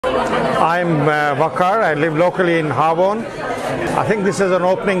I'm Wakar. I live locally in Harborne. I think this is an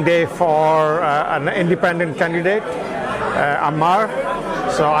opening day for an independent candidate, Ammar.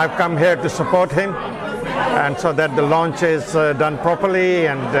 So I've come here to support him, and so that the launch is done properly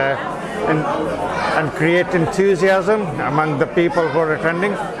and create enthusiasm among the people who are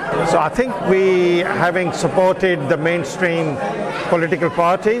attending. So I think we, having supported the mainstream political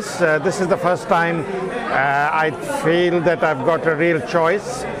parties, this is the first time I feel that I've got a real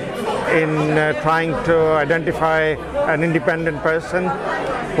choice in trying to identify an independent person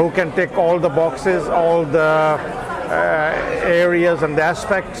who can tick all the boxes, all the areas and the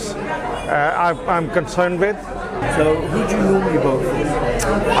aspects I'm concerned with. So who do you normally vote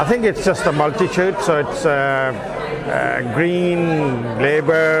for? I think it's just a multitude, so it's Green,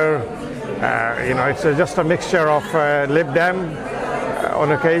 Labour, it's just a mixture of Lib Dem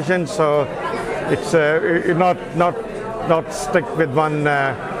on occasion, so it's not stick with one.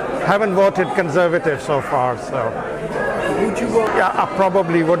 Haven't voted Conservative so far, so. Would you vote? Yeah, I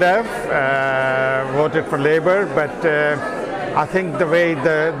probably would have voted for Labour, but I think the way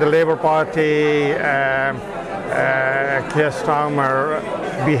the Labour Party, Keir Starmer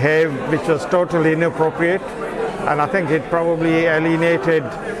behaved, which was totally inappropriate, and I think it probably alienated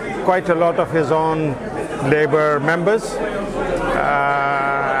quite a lot of his own Labour members,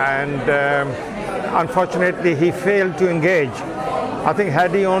 and unfortunately he failed to engage. I think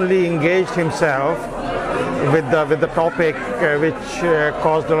had he only engaged himself with the topic which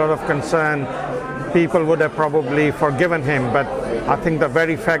caused a lot of concern, people would have probably forgiven him. But I think the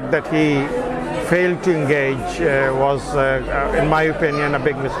very fact that he failed to engage was, in my opinion, a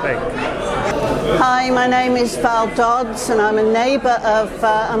big mistake. Hi, my name is Val Dodds and I'm a neighbour of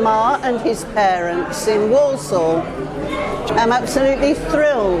Ammar and his parents in Walsall. I'm absolutely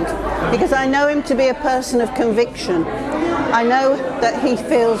thrilled because I know him to be a person of conviction. I know that he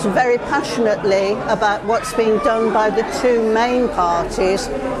feels very passionately about what's being done by the two main parties,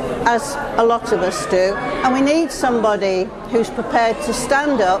 as a lot of us do, and we need somebody who's prepared to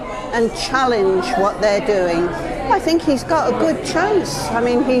stand up and challenge what they're doing. I think he's got a good chance. I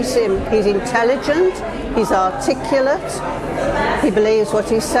mean, he's intelligent, he's articulate, he believes what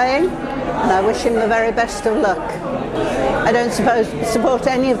he's saying, and I wish him the very best of luck. I don't support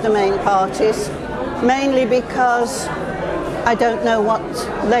any of the main parties, mainly because I don't know what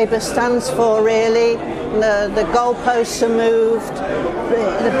Labour stands for really. The goalposts are moved,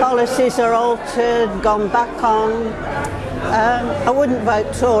 the policies are altered, gone back on. I wouldn't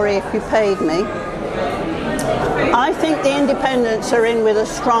vote Tory if you paid me. I think the independents are in with a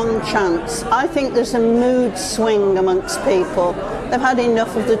strong chance. I think there's a mood swing amongst people. They've had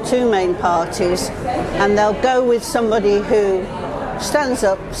enough of the two main parties and they'll go with somebody who stands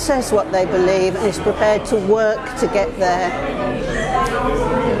up, says what they believe and is prepared to work to get there.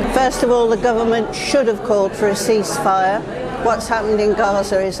 First of all, the government should have called for a ceasefire. What's happened in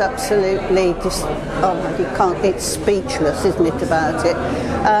Gaza is absolutely it's speechless, isn't it, about it?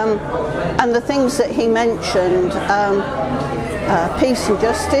 And the things that he mentioned, peace and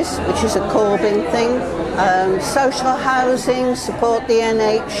justice, which is a Corbyn thing, social housing, support the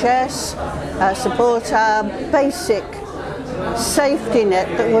NHS, support our basic safety net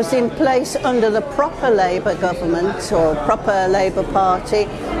that was in place under the proper Labour government or proper Labour Party,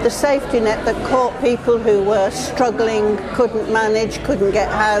 the safety net that caught people who were struggling, couldn't manage, couldn't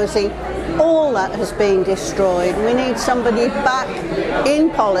get housing, all that has been destroyed. We need somebody back in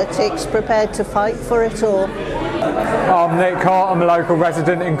politics prepared to fight for it all. I'm Nicola, I'm a local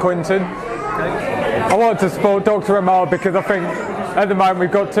resident in Quinton. I want to support Dr Ammar because I think at the moment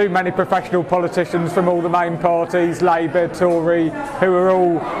we've got too many professional politicians from all the main parties, Labour, Tory, who are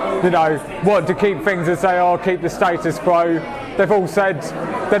all, want to keep things as they are, keep the status quo. They've all said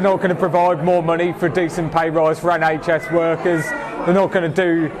they're not going to provide more money for a decent pay rise for NHS workers. They're not going to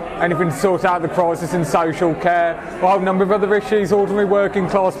do anything to sort out the crisis in social care, or a whole number of other issues ordinary working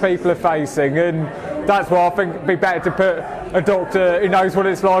class people are facing. And that's why I think it'd be better to put a doctor who knows what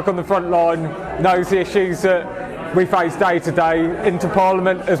it's like on the front line, knows the issues that we face day to day, into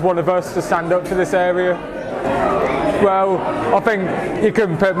Parliament as one of us to stand up for this area. Well, I think you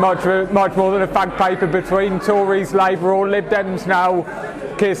couldn't put much more than a fag paper between Tories, Labour or Lib Dems now.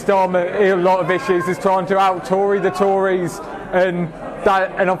 Keir Starmer, a lot of issues, is trying to out-Tory the Tories, and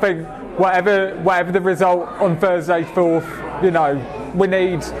I think whatever the result on Thursday 4th, we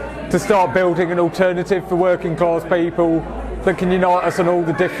need to start building an alternative for working class people that can unite us on all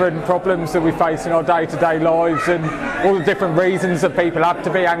the different problems that we face in our day-to-day lives and all the different reasons that people have to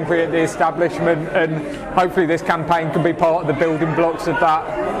be angry at the establishment, and hopefully this campaign can be part of the building blocks of that.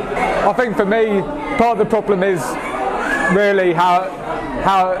 I think for me, part of the problem is really how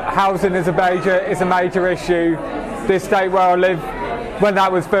housing is a major issue. The estate where I live, when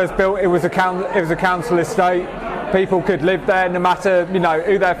that was first built, it was a council estate. People could live there no matter, you know,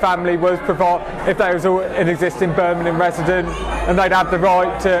 who their family was, if they was an existing Birmingham resident, and they'd have the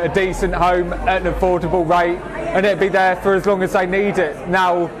right to a decent home at an affordable rate, and it'd be there for as long as they need it.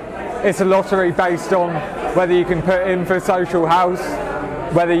 Now it's a lottery based on whether you can put in for a social house,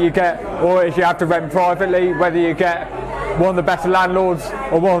 whether you get, or if you have to rent privately, whether you get one of the better landlords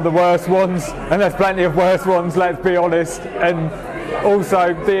or one of the worst ones, and there's plenty of worse ones, let's be honest. And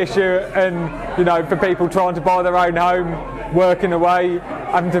also the issue, and you know, for people trying to buy their own home, working away,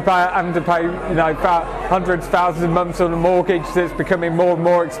 having to pay, you know, about hundreds of thousands of months on a mortgage that's becoming more and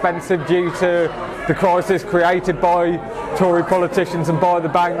more expensive due to the crisis created by Tory politicians and by the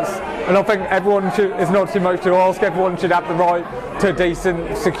banks. And I think everyone should, it's not too much to ask, everyone should have the right to a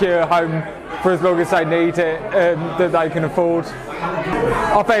decent, secure home for as long as they need it, that they can afford.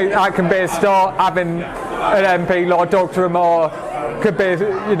 I think that can be a start. Having an MP like Dr Ammar could be,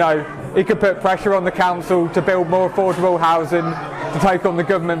 you know, he could put pressure on the council to build more affordable housing, to take on the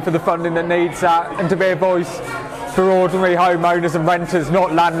government for the funding that needs that, and to be a voice for ordinary homeowners and renters,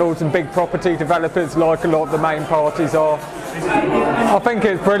 not landlords and big property developers like a lot of the main parties are. I think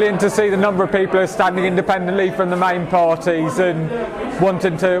it's brilliant to see the number of people who are standing independently from the main parties and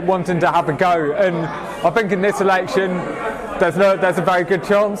wanting to have a go. And I think in this election there's a very good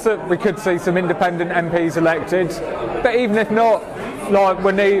chance that we could see some independent MPs elected. But even if not, like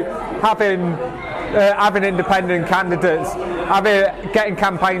having independent candidates, getting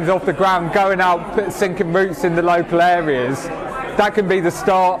campaigns off the ground, going out, sinking roots in the local areas, that can be the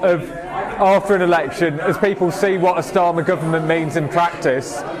start of, after an election, as people see what a Starmer government means in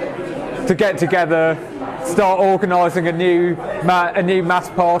practice, to get together, start organising a new mass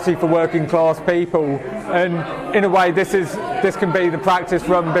party for working class people. And in a way, this can be the practice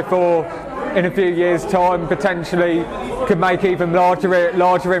run before, in a few years' time, potentially could make even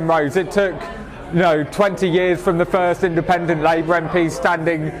larger inroads. It took, you know, 20 years from the first independent Labour MPs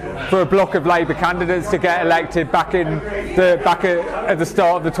standing for a block of Labour candidates to get elected back at the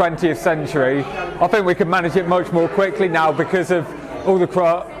start of the 20th century. I think we can manage it much more quickly now because of all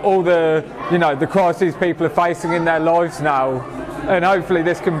the you know, the crises people are facing in their lives now, and hopefully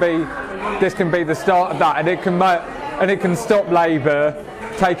this can be the start of that, and it can stop Labour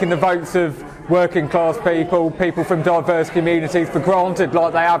taking the votes of working class people from diverse communities for granted,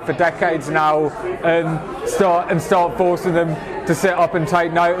 like they have for decades now, and start forcing them to sit up and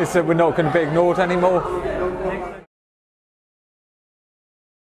take notice that we're not going to be ignored anymore.